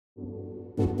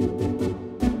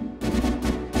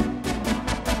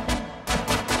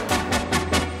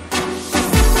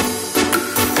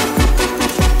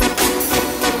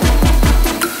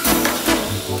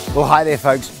Well, hi there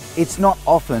folks. It's not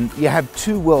often you have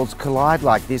two worlds collide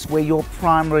like this, where your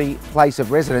primary place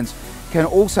of residence can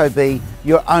also be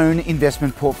your own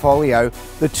investment portfolio,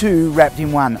 the two wrapped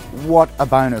in one. What a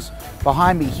bonus.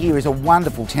 Behind me here is a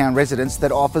wonderful town residence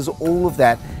that offers all of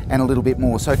that and a little bit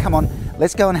more. So come on,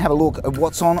 let's go and have a look at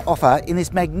what's on offer in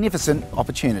this magnificent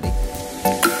opportunity.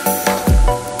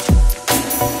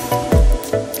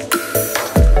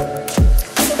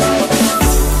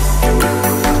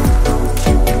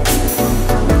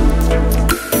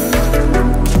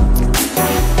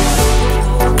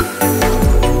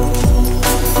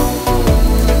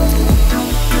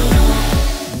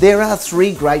 There are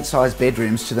three great sized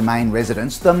bedrooms to the main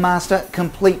residence, the master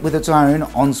complete with its own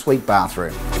ensuite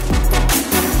bathroom.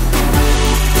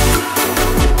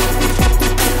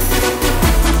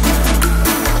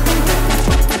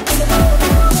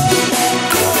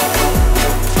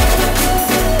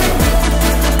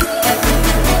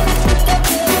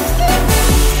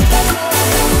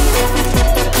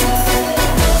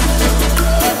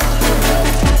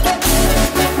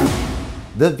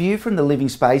 The view from the living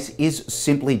space is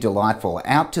simply delightful.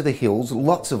 Out to the hills,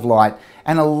 lots of light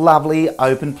and a lovely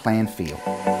open plan feel.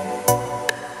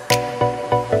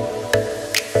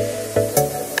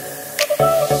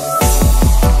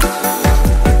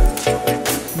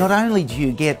 Not only do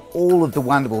you get all of the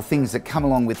wonderful things that come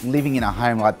along with living in a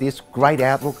home like this, great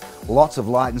outlook, lots of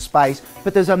light and space,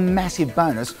 but there's a massive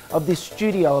bonus of this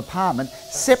studio apartment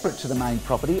separate to the main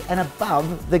property and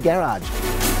above the garage.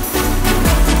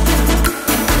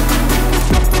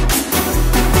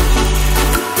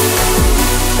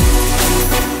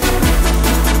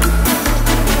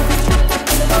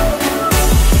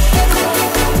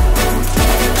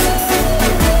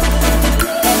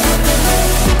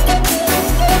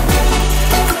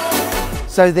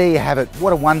 So there you have it,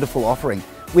 what a wonderful offering.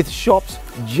 With shops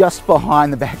just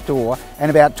behind the back door and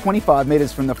about 25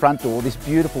 metres from the front door, this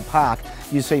beautiful park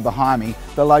you see behind me,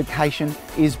 the location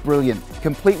is brilliant.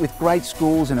 Complete with great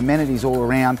schools and amenities all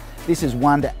around, this is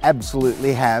one to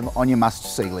absolutely have on your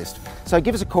must-see list. So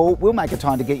give us a call, we'll make a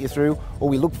time to get you through, or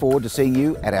we look forward to seeing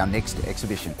you at our next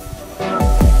exhibition.